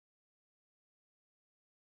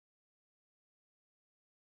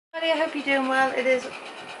I hope you're doing well. It is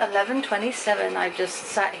 11:27. I've just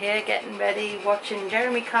sat here getting ready, watching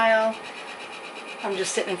Jeremy Kyle. I'm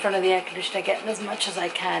just sitting in front of the air conditioner getting as much as I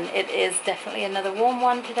can. It is definitely another warm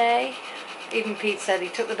one today. Even Pete said he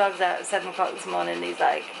took the dogs out at 7 o'clock this morning and he's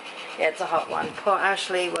like, yeah, it's a hot one. Poor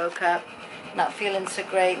Ashley woke up not feeling so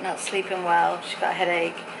great, not sleeping well. She got a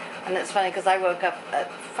headache. And it's funny because I woke up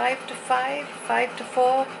at 5 to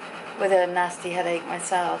 4 with a nasty headache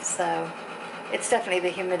myself. So it's definitely the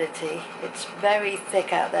humidity. It's very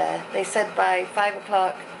thick out there. They said by 5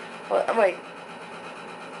 o'clock, by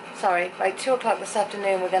 2 o'clock this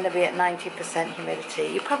afternoon we're going to be at 90% humidity.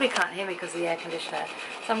 You probably can't hear me because of the air conditioner.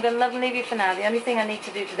 So I'm going to love and leave you for now. The only thing I need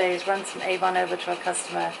to do today is run some Avon over to a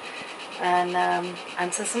customer and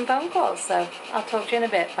answer some phone calls. So I'll talk to you in a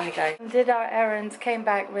bit. Bye guys. Did our errands, came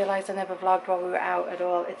back, realised I never vlogged while we were out at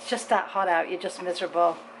all. It's just that hot out, you're just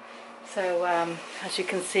miserable. So as you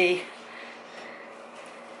can see,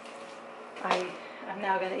 I'm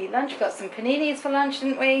now going to eat lunch. We got some paninis for lunch,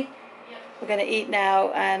 didn't we? Yep. We're going to eat now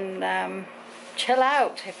and chill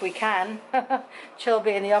out if we can. Chill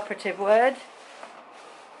being the operative word.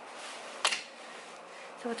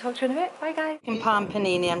 So we'll talk to you in a bit. Bye guys. In palm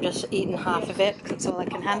panini, I'm just eating half of it because it's all I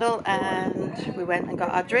can handle. And we went and got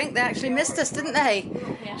our drink. They actually missed us, didn't they?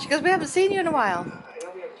 Yeah. She goes, we haven't seen you in a while.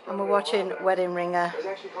 And we're watching Wedding Ringer.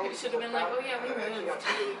 It should have been like, oh yeah, we moved.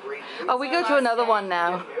 Oh, we go to another one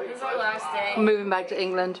now. This is our last day. We're moving back to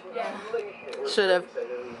England. Yeah. Should have.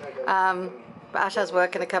 But Ash has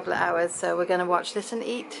work in a couple of hours, so we're going to watch this and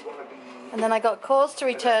eat. And then I got calls to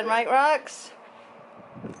return, right, Rox?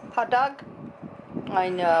 Hot dog? I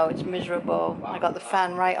know, it's miserable. I got the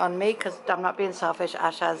fan right on me because I'm not being selfish.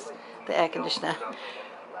 Ash has the air conditioner.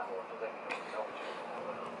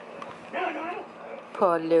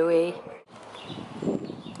 Poor Louie.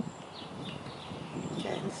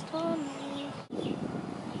 Getting stormy.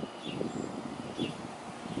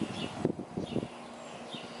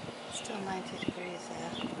 Still 90 degrees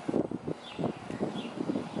there.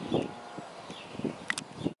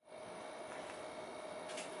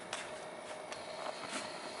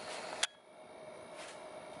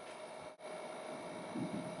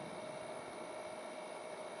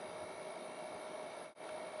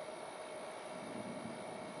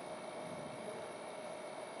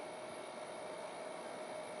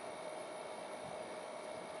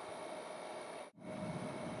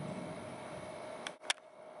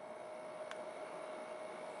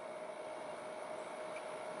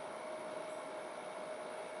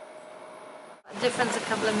 Difference a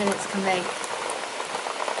couple of minutes can make.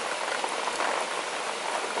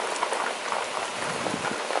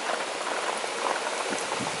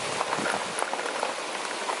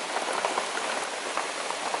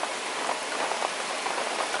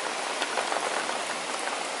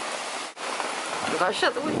 I've got to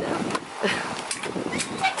shut the window.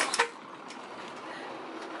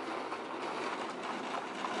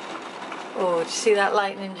 Oh, did you see that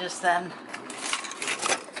lightning just then?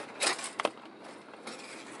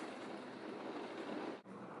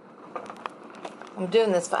 I'm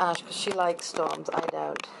doing this for Ash because she likes storms, I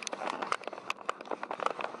don't.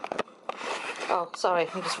 Oh, sorry,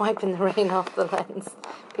 I'm just wiping the rain off the lens.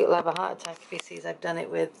 People have a heart attack if he sees I've done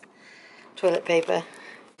it with toilet paper.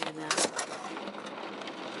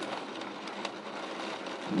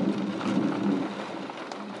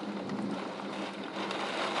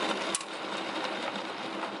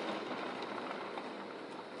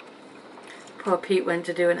 Poor Pete went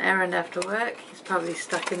to do an errand after work. He's probably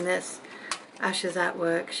stuck in this. Ash is at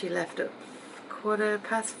work. She left at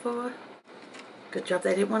 4:15. Good job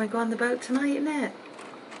they didn't want to go on the boat tonight, isn't it?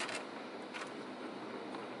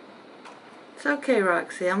 It's okay,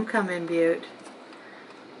 Roxy. I'm coming, Butte.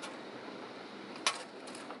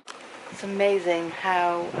 It's amazing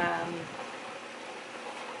how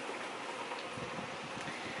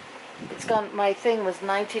it's gone. My thing was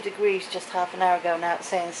 90 degrees just half an hour ago. Now it's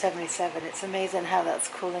saying 77. It's amazing how that's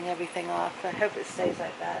cooling everything off. I hope it stays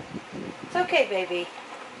like that. It's okay, baby.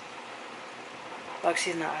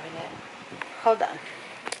 Roxy's not having it. Hold on.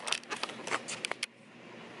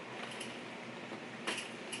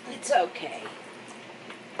 It's okay.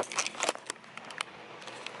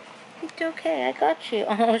 It's okay, I got you.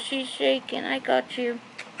 Oh, she's shaking. I got you.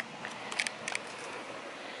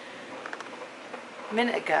 A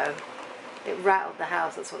minute ago, it rattled the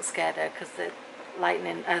house. That's what scared her, because the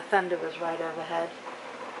lightning, thunder was right overhead.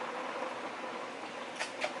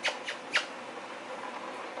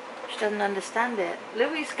 She doesn't understand it.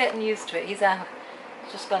 Louie's getting used to it. He's out.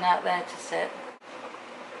 He's just gone out there to sit.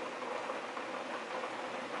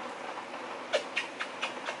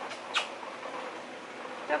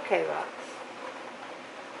 Okay, Rox.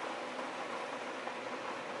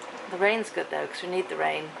 The rain's good though, because we need the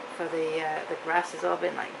rain for the grass has all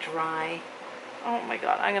been like dry. Oh my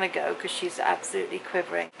god, I'm gonna go because she's absolutely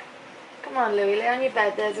quivering. Come on, Louie, lay on your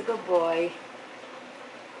bed. There's a good boy.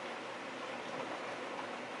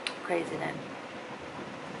 Crazy then.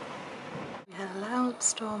 We had a loud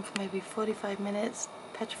storm for maybe 45 minutes,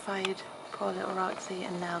 petrified poor little Roxy,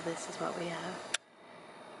 and now this is what we have.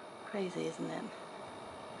 Crazy, isn't it?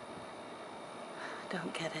 I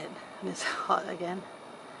don't get it. And it's hot again.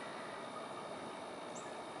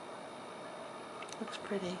 Looks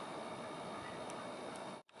pretty.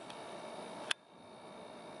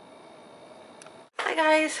 Hi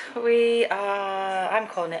guys, I'm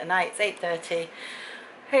calling it a night. It's 8:30.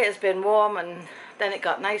 It has been warm and then it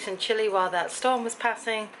got nice and chilly while that storm was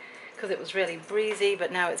passing because it was really breezy,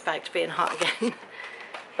 but now it's back to being hot again.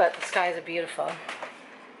 But the skies are beautiful.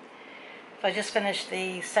 So I just finished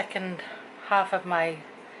the second half of my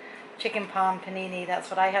chicken parm panini. That's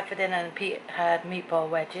what I had for dinner, and Pete had meatball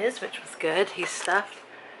wedges, which was good. He's stuffed.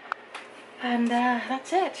 And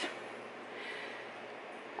that's it.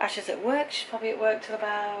 Ash is at work. She's probably at work till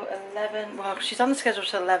about 11. Well, she's on the schedule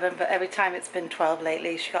till 11, but every time it's been 12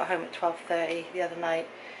 lately. She got home at 12:30 the other night.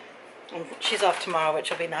 And she's off tomorrow, which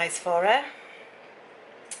will be nice for her.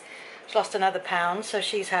 She's lost another pound, so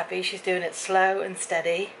she's happy. She's doing it slow and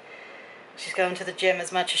steady. She's going to the gym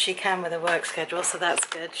as much as she can with her work schedule, so that's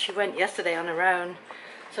good. She went yesterday on her own,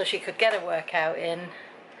 so she could get a workout in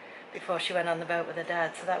before she went on the boat with her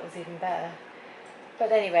dad, so that was even better.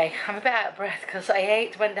 But anyway, I'm a bit out of breath because I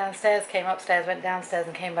ate, went downstairs, came upstairs, went downstairs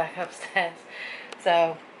and came back upstairs.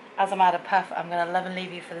 So as I'm out of puff, I'm going to love and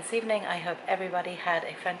leave you for this evening. I hope everybody had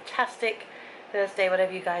a fantastic Thursday,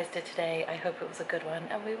 whatever you guys did today. I hope it was a good one,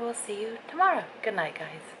 and we will see you tomorrow. Good night,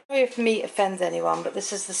 guys. Sorry if meat offends anyone, but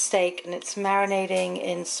this is the steak and it's marinating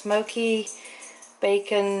in smoky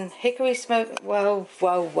bacon, hickory smoke. Whoa,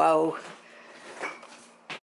 whoa, whoa.